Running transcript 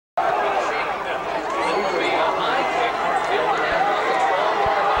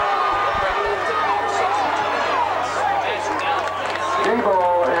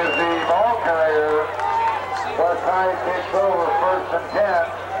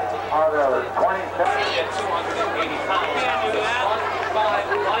on the 26th. At 280 pounds. The front five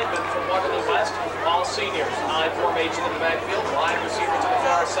linemen from Waterloo West, all seniors. I formation in the backfield, wide receiver to the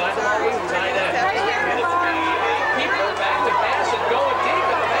far side, tight end. And it will be a keeper back to pass and going deep,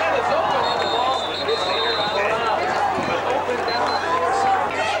 and the man is open on the ball. It's here by the round. But open down the near side.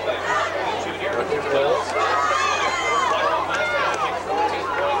 Junior Wills. Waterloo West averaging 14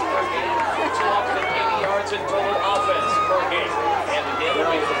 points per game, 280 yards in total offense per game. And again, will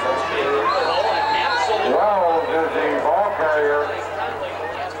be the first game in the ball. Wells is the ball carrier.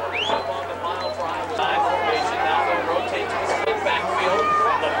 Now they'll rotate to the split backfield.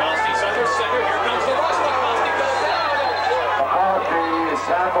 LaCoste's under center. Here comes the rush. LaCoste goes down. LaCoste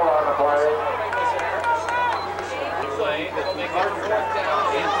tackle on the play. That'll make it fourth down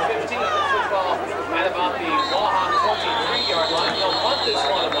and 15 of the football at about the Waha 23-yard line. They'll punt this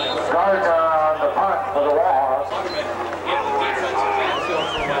one away. Gardner on the punt for the Waha. In the defensive backfield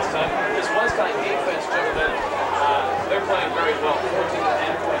for West Side. This West Side defense, gentlemen, they're playing very well.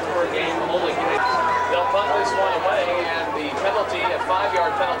 14.5 points per game. Only they'll punt this one away, and the penalty, a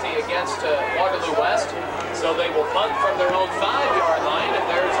 5-yard penalty against Waterloo West. So they will punt from their own 5-yard line, and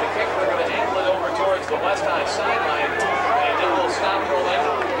there's the kick. They're going to angle it over towards the West Side sideline, and it will stop rolling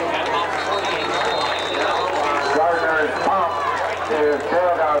at about the 48-yard line. Gardner's pump is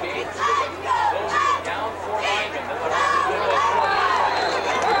tailed out. Down 4 linemen.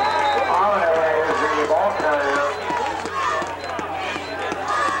 Holiday is the ball carrier.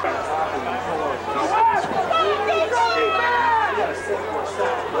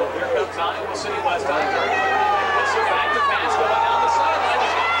 Here comes Iowa City West Side. It's a back to pass going down the sideline.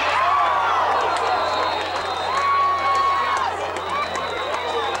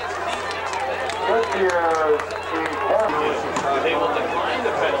 They will decline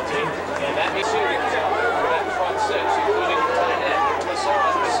the penalty, and that means for that front six, including the tight end. Twistle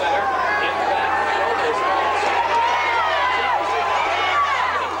at the center, in the backfield is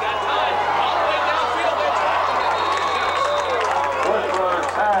he's got time, all the way downfield. Whistler's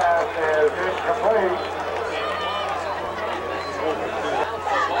pass is incomplete.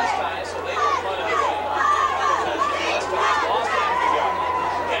 West High, so they will punt it away. West High lost half a yard.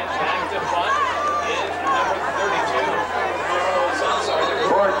 And back to punt is number 32.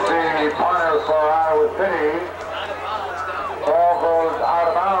 Towards the punter for Iowa City. Ball goes out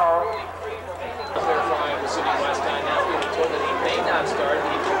of bounds. There for Iowa City West High now. We were told that he may not start.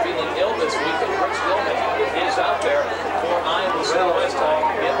 He's feeling ill this week, and Rick Stillman is out there for Iowa City West High.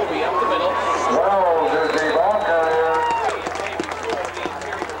 It will be up the middle. Wells is the ball carrier.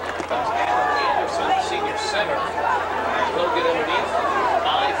 Anderson, senior center. He'll get underneath.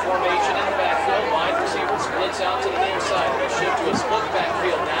 I formation in the backfield. Wide receiver splits out to the near side. We'll shift to a split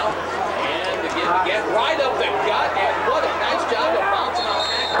backfield now. And again, right up the gut. And what a nice job of bouncing off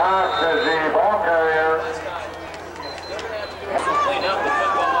that. Cox is the ball carrier. Clean up the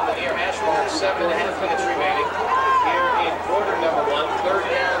football on the near hash mark. 7.5 minutes remaining here in quarter number 1. Third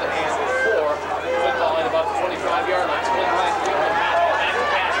down and 4. Football in about the 25-yard line. Split backfield. Back to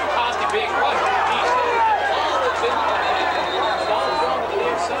pass. Costi, big rush. He's there. Ball is in the head. Ball from the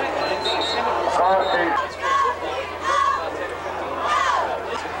near sideline. Costi.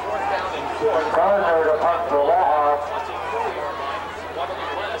 Gardner to punt for Waha.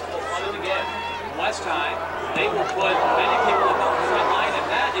 Waterloo West will punt it again. West High, they will put many people above the front line, and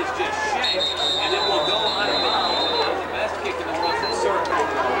that is just shanked, and it will go out of bounds. The best kick in the world from circle.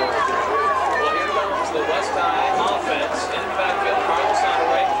 Well, here comes the West High offense in the backfield. Carlos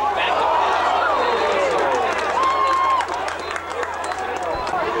Sonaway back to pass.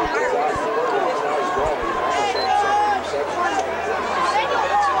 7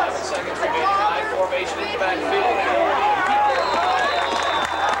 minutes, 11 seconds remaining. High formation in the backfield.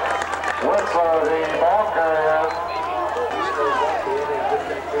 Whistler, the ball carrier.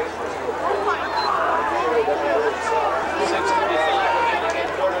 6:35 remaining in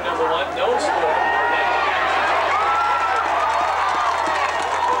quarter number 1. No score.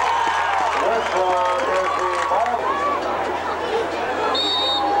 Whistler is the ball carrier.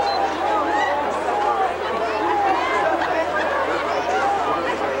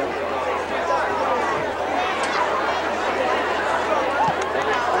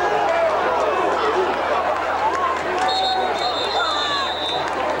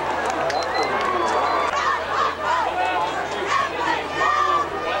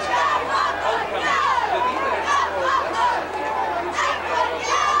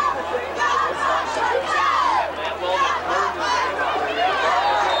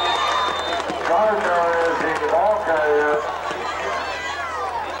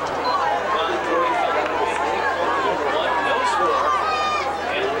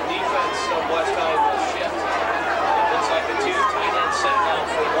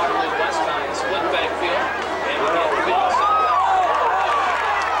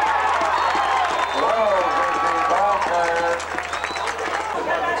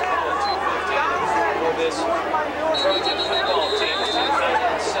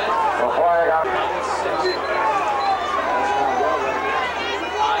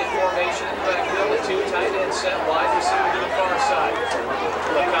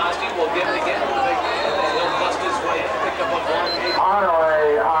 He'll give it again to the big man, and he'll bust his way in. Pick up a block.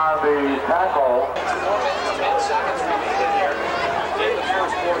 Conway on the tackle. 4 minutes, 10 seconds remaining here in the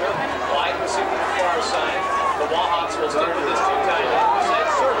first quarter. Wide receiver to the far side. The Wahawks will stick with this two tight end.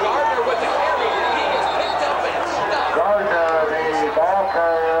 Sir Gardner with the carry. He is picked up and stopped. Gardner, the ball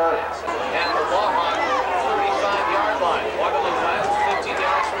carrier. At the Wahawk 35-yard line. Waterloo West, 15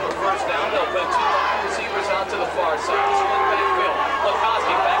 yards from the first down. They'll put two wide receivers out to the far side. Split backfield.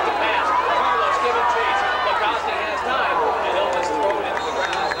 Lukowski back to pass. Carlos giving chase. Lukowski has time, and he'll just throw it into the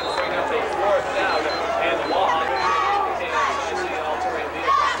ground and bring up a fourth down. And the Wahawk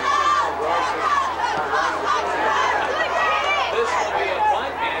this will be a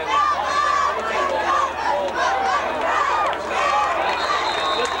punt, and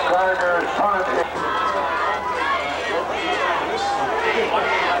Gardner's punt.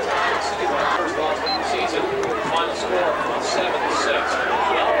 First loss of the season. Final score 7-6.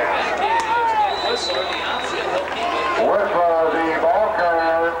 Well, back in is Nick Whistler, the option. He'll keep it. Whistler, the ball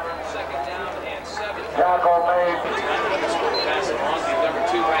carrier. Second down and 7. Tackle made. Pass it on the number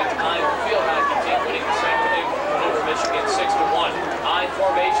 2 ranked Iowa field hockey team, winning this afternoon over Michigan 6-1. I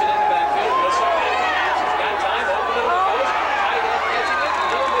formation in the backfield. Whistler back to pass. He's got time. Open it goes. Tight end catching it.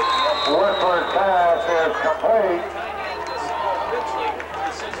 Near midfield. Whistler's pass is complete. Tight end to Saul Ridgely,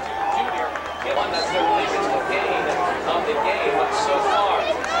 the 6'2" junior. He won that third biggest gain of the game so far.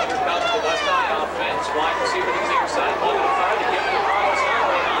 Here comes the West Eye offense. Wide receiver to the near side. 1 to 5 to give it to Carlos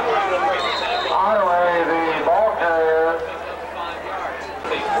Conway. Conway will break the tackle. Conway, the ball carrier. 5 yards.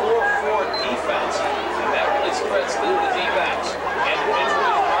 A 4-4 defense, and that really spreads through the D-backs. And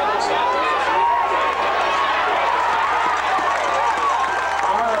eventually Carlos Conway.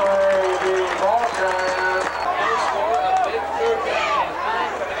 Conway, the ball carrier. He'll score a big third down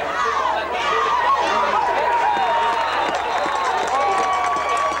and 9 coming in.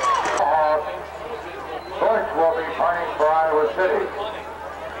 Bush will be punting for Iowa City.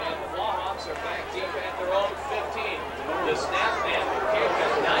 And the Wahawks are back deep at their own 15. The snap and the kick,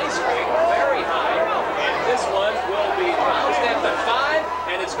 a nice kick, very high. And this one will be bounced at the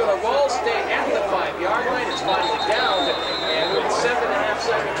 5, and it's going to roll, stay at the 5-yard line. It's finally down, and with 7.5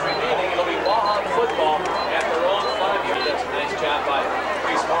 seconds remaining, it'll be Wahawk football at their own 5-yard. That's a nice job by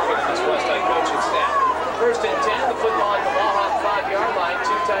Reese Morgan and his West Side coaching staff. First and 10, the football at the Wahawk 5-yard line, 2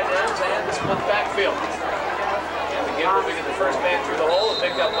 tight ends and the split backfield. And again, moving in the first man through the hole, a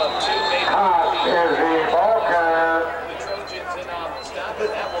pickup of 2, maybe 3. Is the ball carrier. The Trojans in on the stop, and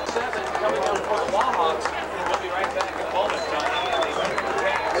that will 7 coming up for the Wahawks. We'll be right back in a moment, Johnny, and the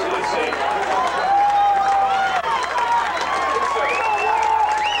KCC.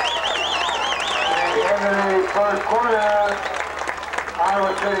 In the first quarter,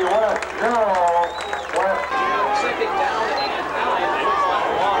 Iowa City West 0, West. Second down and 9, football at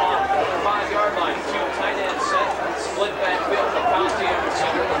the Wahawk 5-yard line. 2 tight end set, split backfield, Lukowski and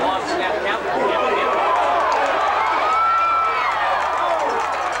receiver, the long snap count, and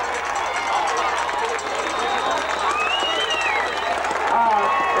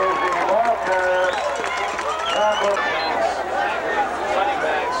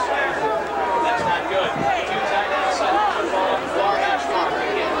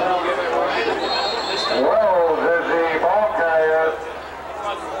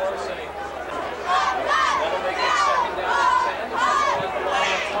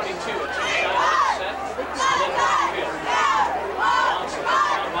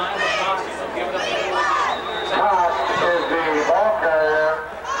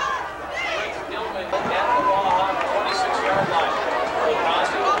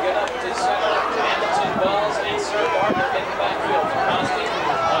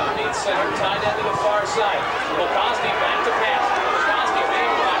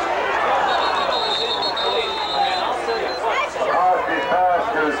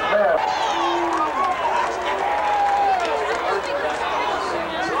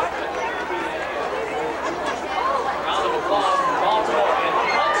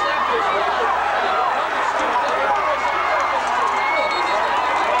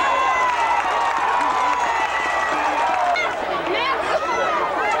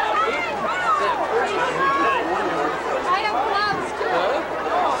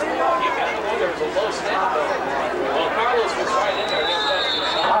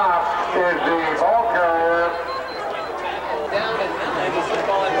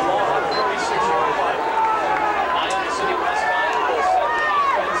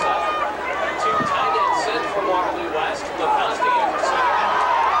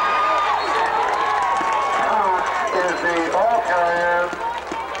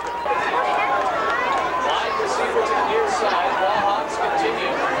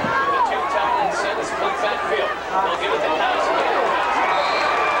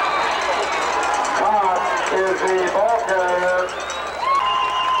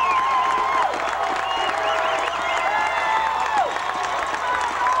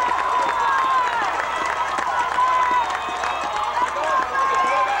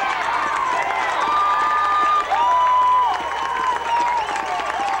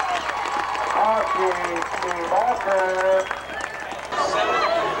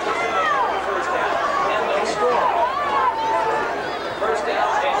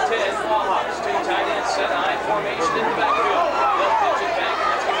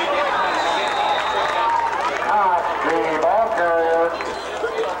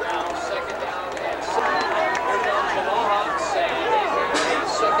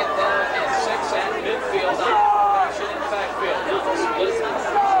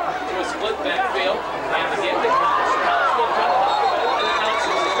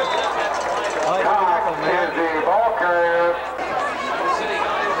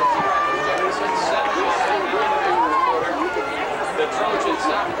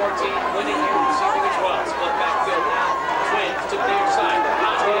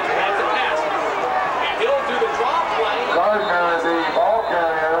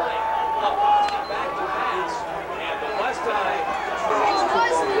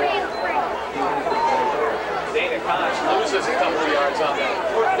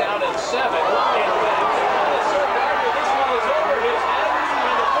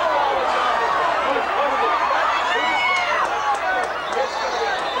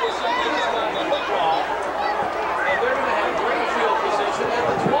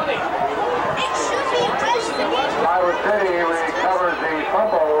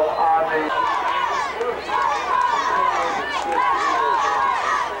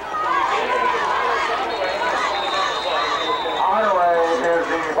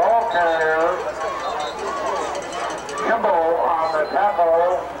ball carrier. Kimball on the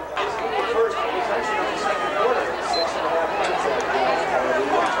tackle. First possession of the second quarter.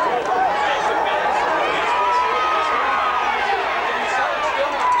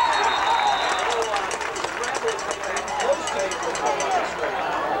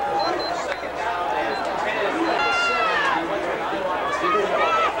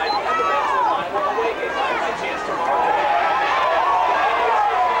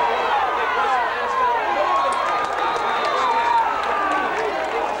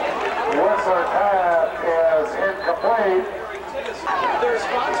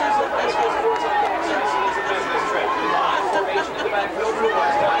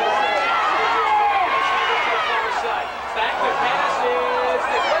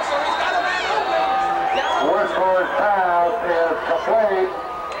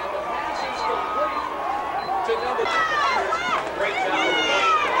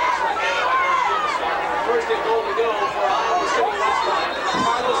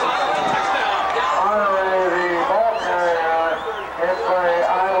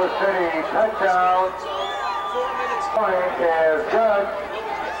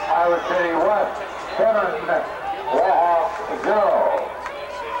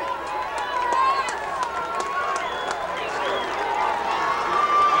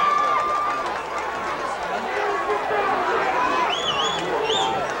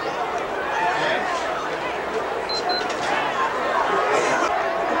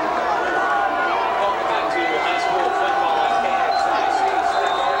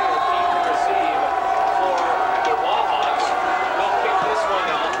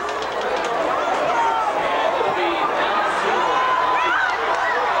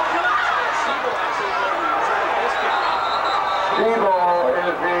 0.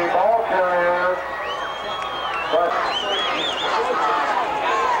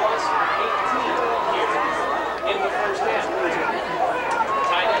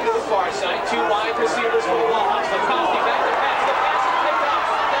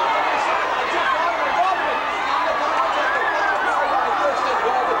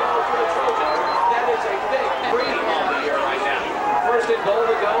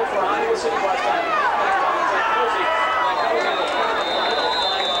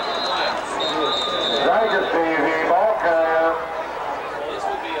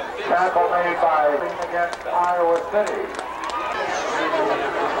 Tackle made by against Iowa City.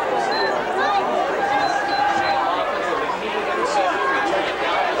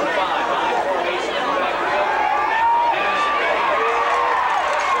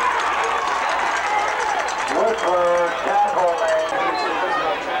 Woodford tackle made.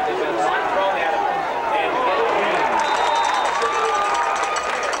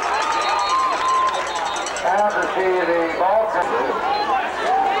 And to see the ball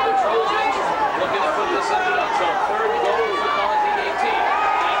looking to put this into the zone. Third goal for calling the 18.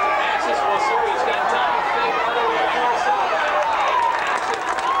 After passes, well, sorry, he's got time to think. Other than the far side.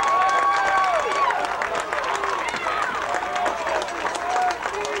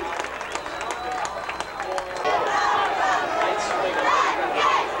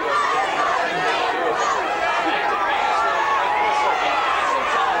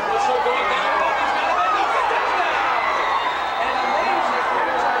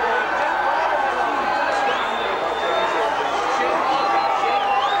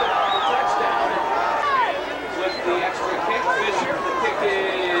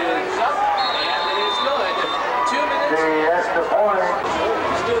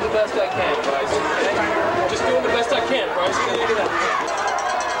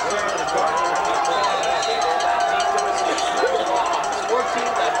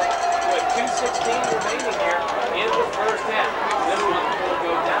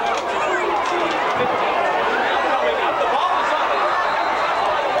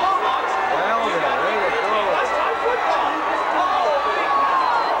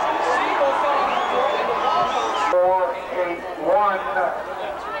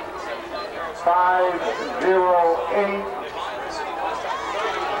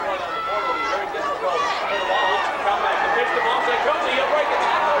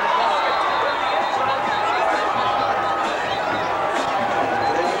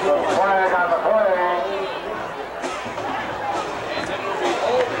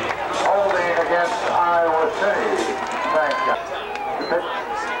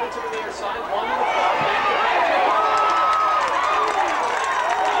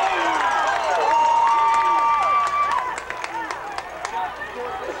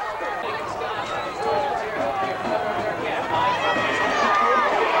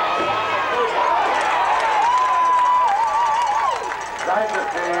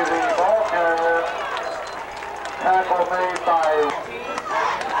 the ball carrier. Tackle made by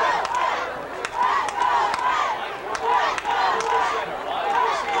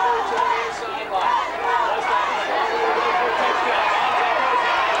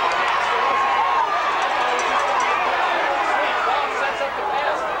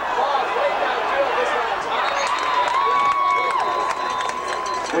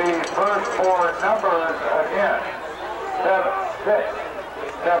the first four numbers again. 7, 6,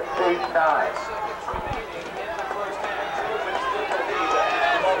 7, 8, 9.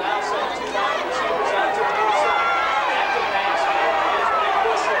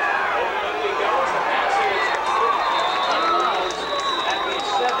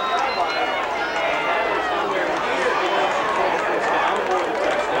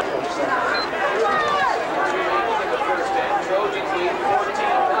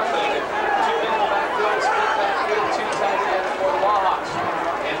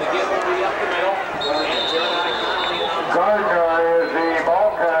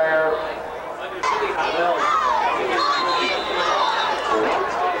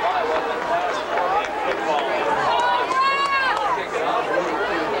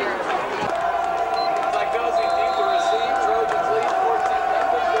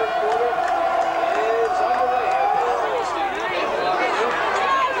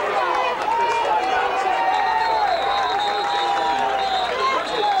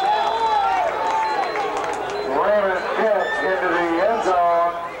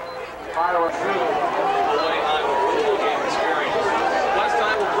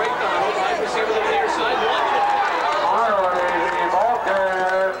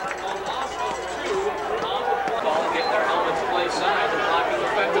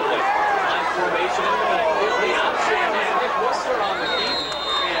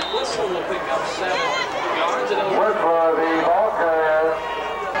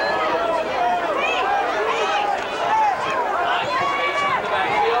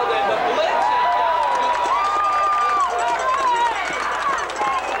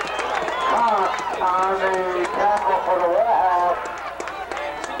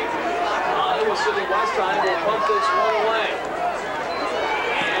 West time will pump this one away.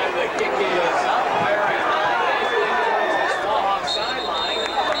 And the kick is up very high. Small off sideline.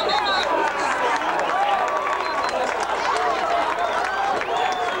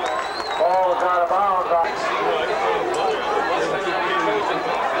 Ball was out of bounds.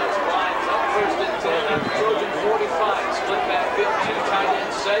 First and 10 at Trojan 45. Split backfield, two tight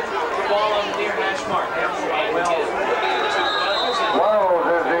ends set. The ball on the near hash mark. Wells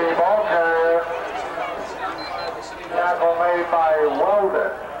is the ball carrier. Tackle made by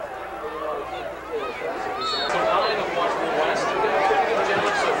Weldon. So 9 of Waterloo West. They've been pretty good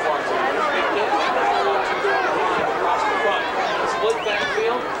gentlemen so far. Big hit. Across the front. Split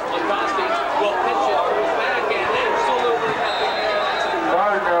backfield. Lacoste will pitch it. Goes back and then still over nothing.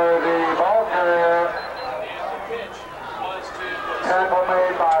 Gardner, the ball carrier. Tackle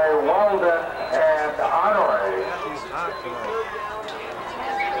made by Weldon and Honore.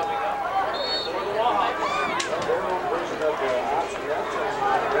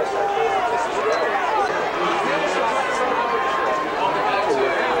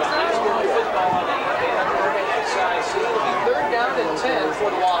 Third down and 10 for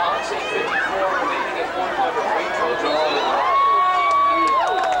the Wahawks. 8:54 remaining at quarter number 3. Trojans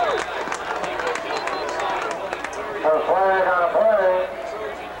A flag on a play.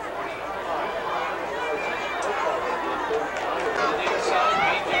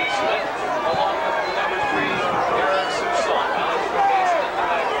 along with number 3, Eric Susan. Formation in the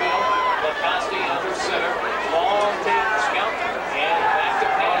backfield. Lacoste under center. Long take scout. And back to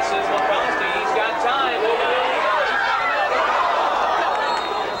passes. Lacoste, he's got time.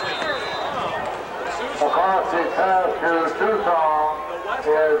 Lacoste pass to Susan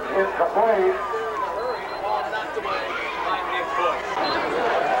is incomplete. Ball knocked away by Nick Bush.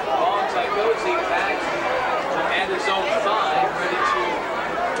 Long Tygosi back at his own 5, ready to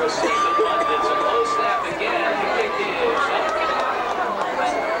receive the punt. It's a low snap again. The kick is up.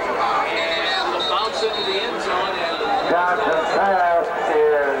 And the bounce into the end zone. And Johnson's pass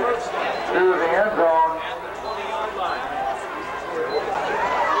is through the end zone. at the 20-yard line.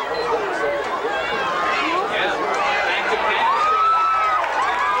 Yeah, back to pass.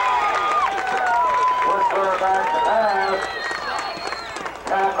 Whistler back to pass.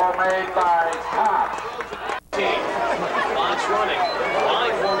 Tackle made by Top. Clock's running.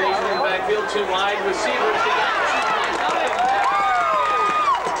 Line formation in the backfield. 2 wide receivers. They got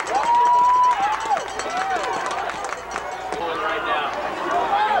going right now.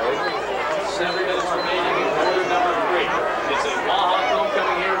 7 minutes remaining in quarter number 3. It's a Wahawk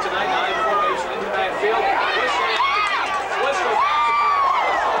homecoming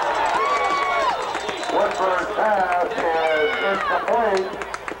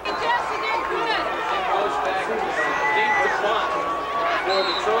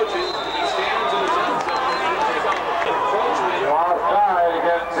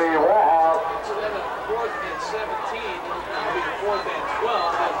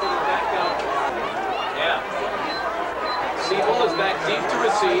deep to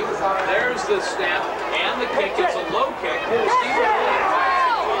receive. There's the snap and the kick. It's a low kick. Steve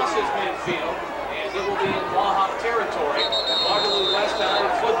crosses midfield, and it will be in Wahop territory. Waterloo West out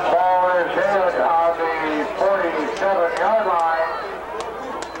of football. Ball is hit on the 47-yard line.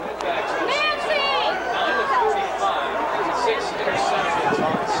 9 of 45, 6 interceptions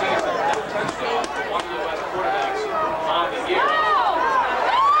on the season, no touchdowns for Waterloo West quarterbacks on the year.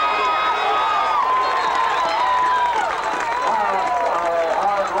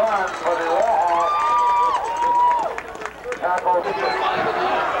 Hard run for the Wahawks. Tackle.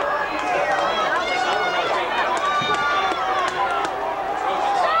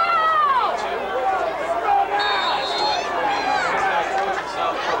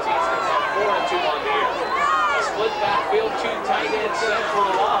 Backfield, 2 tight ends set for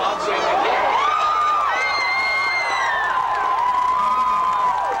the Wahawks, and they get it.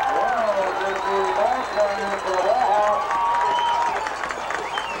 Well, this is the ball carrier for the Wahawks.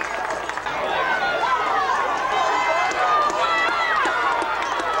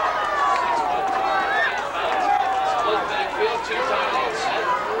 Split backfield, 2 tight ends set.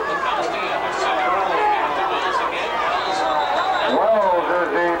 LaCoste under center. To Wells again. Wells is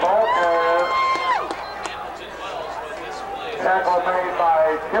the ball carrier. Tackle made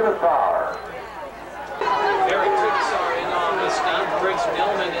by Kibisar. Eric Kibisar in on this down. Briggs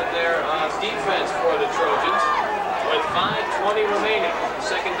Nillman in their defense for the Trojans with 5:20 remaining.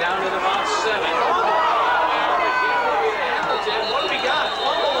 Second down and about 7. Hamilton, what do we got?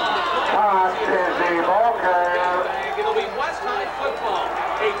 Fumble on the play. Todd is the ball carrier. It'll be West High football.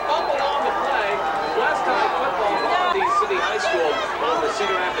 A fumble on the play. West High football on the City High School over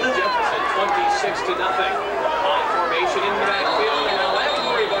Cedar Rapids Jefferson, 26-0. High formation in the backfield, and now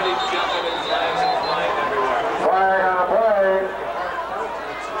everybody's jumping and flags and flying everywhere. Flag on the play.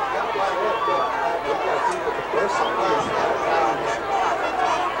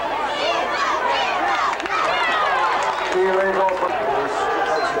 Illegal.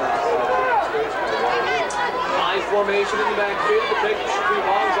 High formation in the backfield. The pitch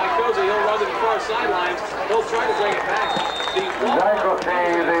revolves like Koza. He'll run to the far sidelines. He'll try to bring it back. The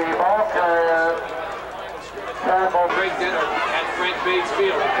ball carrier. Tackle. Great dinner at Frank Bates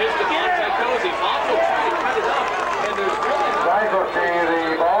Field. Pitch to Montague Cozy. Fox will try to cut it up. And there's really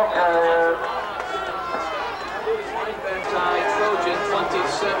the ball carrier. Backside Trojan,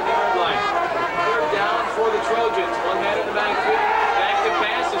 27-yard line. Third down for the Trojans. One man in the backfield. Back to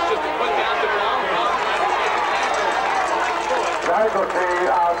pass. It's just a quick out to ground. On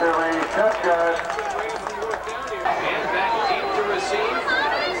the reception. And back deep to receive.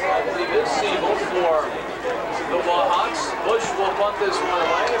 I believe it's Siebel for the Wahawks. Bush will punt this one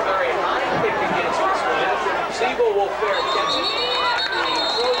away. A very high kick against this one. Siebel will fair catch it.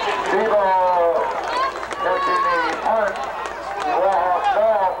 Siebel catching the punt. The Wahawks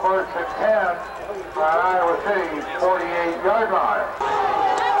ball, 1st and 10 on Iowa City's 48-yard line.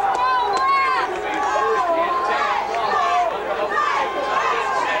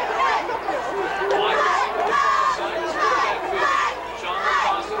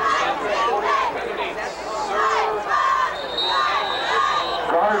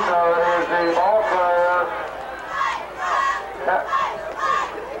 Gardner is the ball carrier.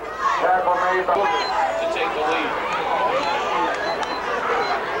 Tackle made by... To take the lead.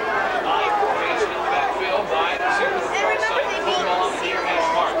 High formation in the backfield. Wide receiver to the far side. Football on the near hash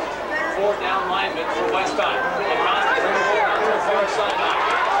mark. 4 down linemen for West High. LeBron to turn the ball down to the far sideline.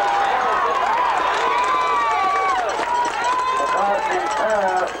 McCarthy's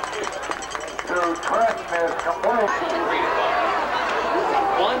pass to Trenton is complete.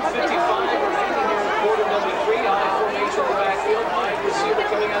 1:55 remaining here in quarter number 3. High formation in the backfield. Wide receiver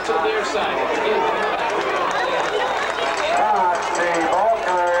coming out to the near side. Again, the backfield. The ball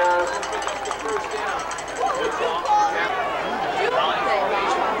carrier. High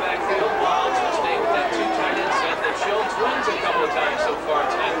formation in the backfield. Wilds will stay with that 2 tight end set. They've shown twins a couple of times so far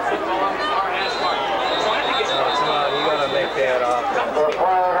tonight. Football on the far hash mark. Trying to get you gotta make that up. The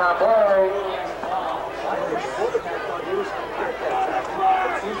flag on play.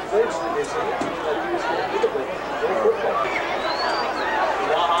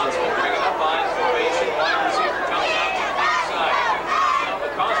 Wahawks will bring it up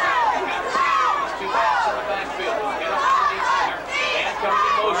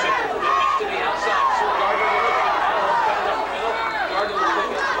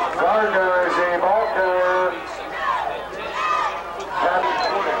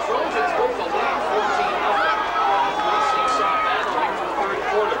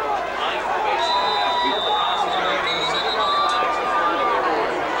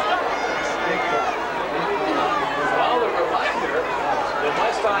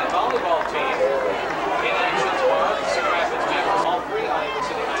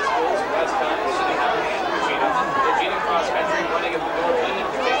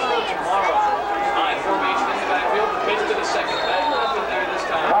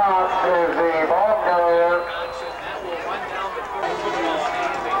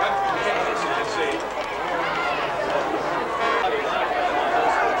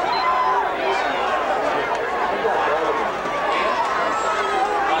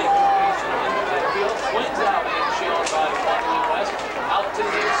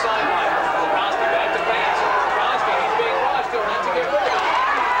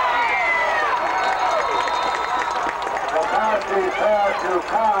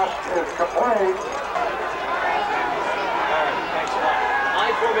pass is complete. Thanks a lot.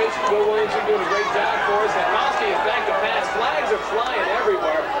 High formation, Will Williamson doing a great job for us. Nikowski is back to pass. Flags are flying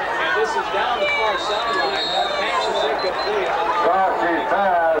everywhere. And this is down the far sideline. Pass is incomplete. Nikowski's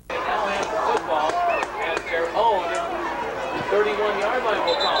pass. They now have the football at their own 31-yard line,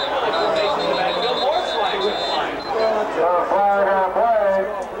 we'll call it. High formation in the backfield. More flags are flying. Flag on play.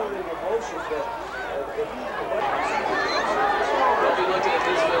 We'll be looking at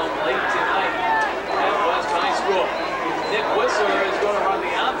this film late tonight at West High School. Nick Whistler is going to run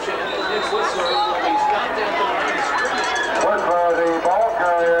the option, and Nick Whistler will be stopped at the line of scrimmage. Whistler, the ball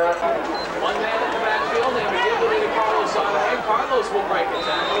carrier. One man in the backfield, and we give it to Carlos Honoré. Carlos will break the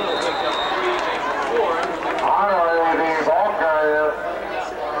tackle. He'll pick up 3, maybe 4. Honoré, the ball carrier.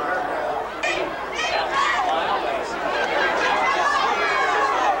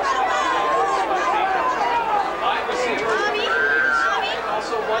 Wide receiver.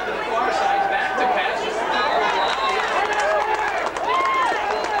 Also one to the far side. Back to pass.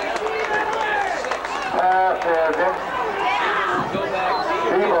 Pass is in. Go back deep.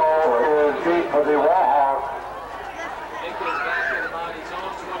 Tebow is deep for the Warhawks. Nick is back at about his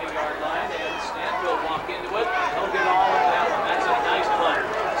own 20-yard line, and Snap will walk into it, and he'll get all of that one. That's a nice play.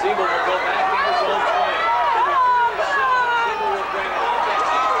 Siebel will go back in his own 20. Siebel will bring it up, and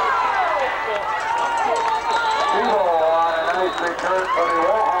Tebow on a nice return for the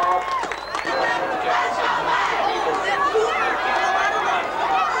Warhawks.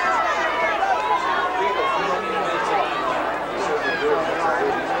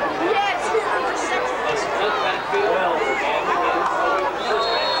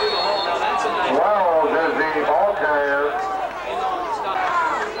 Wells is the ball carrier.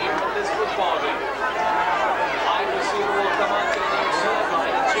 This football game. Wide receiver will come out to the near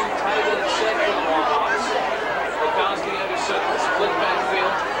sideline, and Jim tight end set for the Warhawks. Nikowski under center, split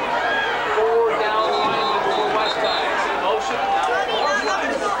backfield. 4 down linemen for West High. In motion, now more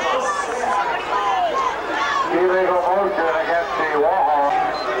flags will fall. Illegal motion against the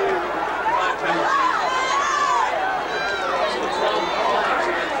Warhawks.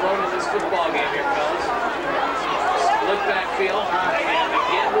 Thrown in this football game here, fellas. Split backfield, and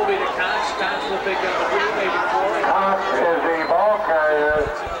again will be the Cox. Cox will pick up 3, maybe 4. Cox is the ball carrier,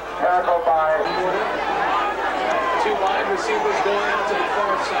 tackled by 2 wide receivers going out to the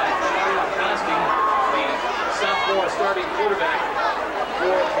far side. Nikowski, the sophomore starting quarterback for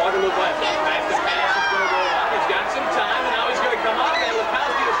Waterloo West. Back to pass, he's going to roll out. He's got some time, and now he's going to come up, and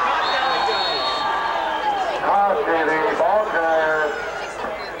Nikowski is caught down and goes. Nikowski, the ball carrier,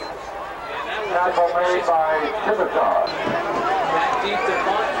 tackle made by Tibisar. Back deep to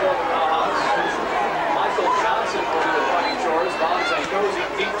punt for the Warhawks. Michael Johnson will do the punting chores. Bob Zankosi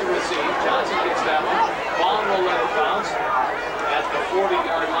deep to receive. Johnson gets that one. Bond will let it bounce at the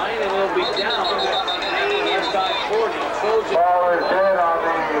 40-yard line, and it'll be down at the West Side 40. Trojan. Ball is dead on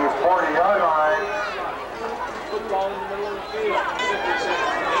the 40-yard line. Football in the middle of the field. 56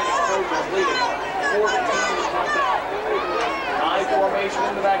 remaining. Trojans leading 14-0. High formation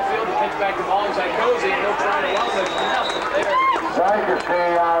in the backfield. He pitch back to ball. Zankosi, and he'll try to run, but nothing there.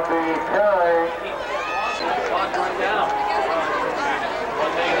 Zankosi on the carry. Clock run down.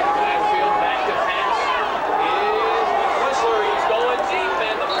 One man in the backfield, back to pass is Whistler. He's going deep,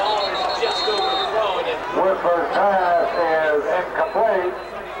 and the ball is just overthrown. Whistler's pass is incomplete.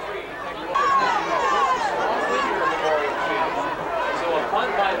 So a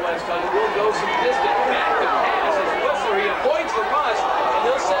punt by West High will go some distance. Back to pass is Whistler. He avoids the rush, and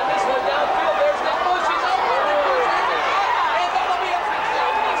he'll send this one downfield. There's the push. He's up. And that'll be a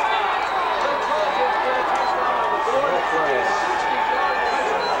touchdown this time. The Trojans get a touchdown on the board.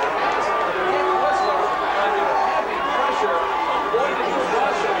 Whistler under heavy pressure, avoided the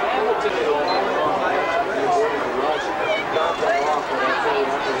rush of Hamilton.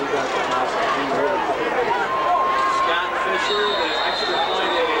 Scott Fisher, the extra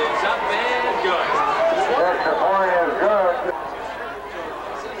point is up and good. Extra point is good.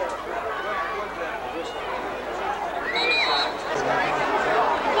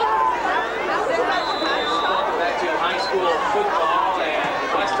 Welcome back to high school football, and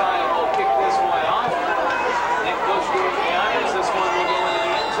West High will kick this one off. Nick Bush goes the irons. This one will go into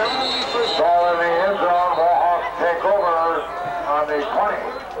the end zone. Ball in the end zone. Warhawks take over on the 20.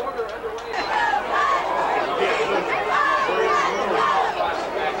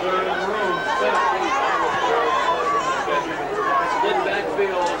 Split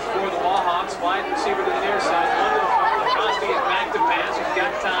backfield for the Warhawks. Wide receiver to the near side. One to the far. Nikowski is back to pass. He's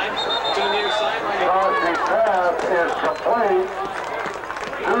got time to the near sideline. Nikowski's pass is complete.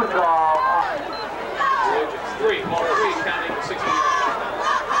 Newsom. 3, counting 60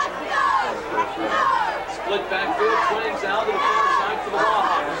 yards.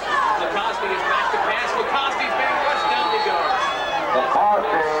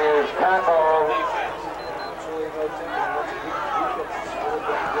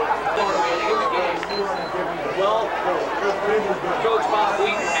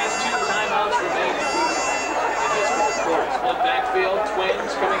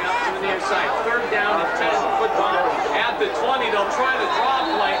 coming out to the near side. 3rd down and 10. Football at the 20. They'll try to draw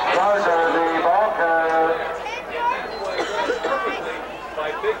play. Gardner, the ball carrier.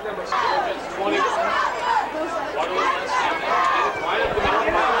 By big number 20. Waterloo West right up the middle.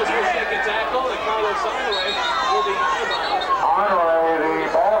 Carlos will take a tackle, and Carlos Honoré will be out of bounds. Honoré,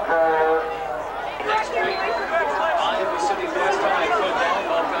 the ball carrier. Next week, Iowa City West High football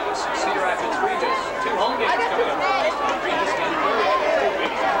welcomes Cedar Rapids Regis. 2 home games coming up. Regis and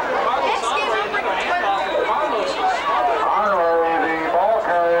Carlos Honoré, another handoff, and Carlos is smothered. Honoré, the ball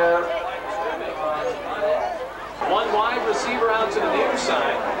carrier. 1 wide receiver out to the near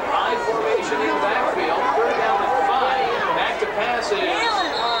side. High formation in the backfield. 3rd down and 5. Back to pass is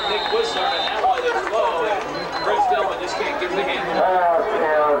Nick Whistler, and that one is low. Chris Dillon just can't give the handle in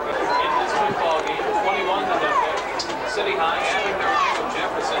this football game. 21 to nothing. City High having their line from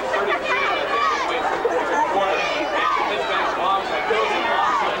Jefferson. 33 to nothing. Midway through the 4th quarter. And the pitchback Boggs by Coach and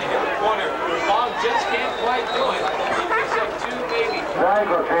Boggs trying to hit the corner. Boggs just can't quite do it. He picks up 2 maybe.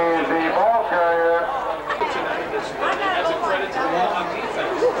 Dagley, the ball carrier. As a credit to the Mohawk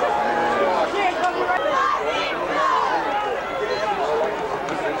defense.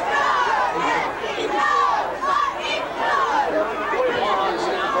 Mohawks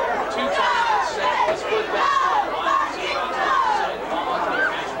now 2 times set. The split back from wide receiver on the side. Mohawk on the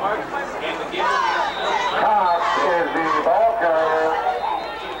hash mark. And the game Cox is the ball carrier.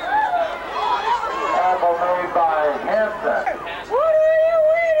 Tackle made by Hanson.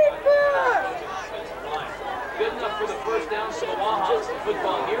 Good enough for the 1st down for the Mohawks. The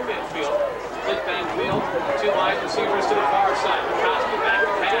football near midfield. Split back field. 2 wide receivers to the far side. McCoskey back to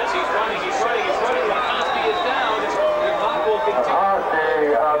pass. He's running. McCoskey is down. The clock will continue.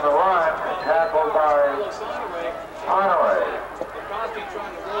 McCoskey on the run. Tackled by Honoré. McCoskey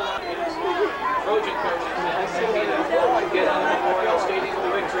trying to roll out his Trojan coaches. And I think he'll get out of Memorial Stadium with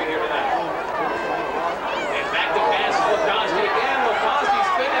a victory here tonight. And back to pass. McCoskey again. McCoskey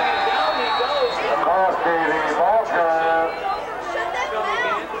spinning and down he goes. McCoskey, the ball carrier.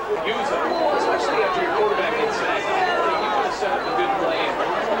 Use it, especially after your quarterback gets sacked. You want to set up a good play,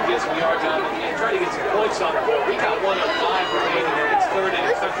 get some yards on it, and try to get some points on the board. We got 1 of 5 remaining, and it's 3rd and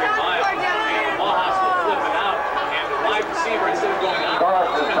a country mile. And the Mohawks will flip it out, and the wide receiver, instead of going out,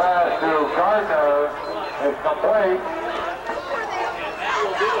 Cross the pass to Gardner. It's complete.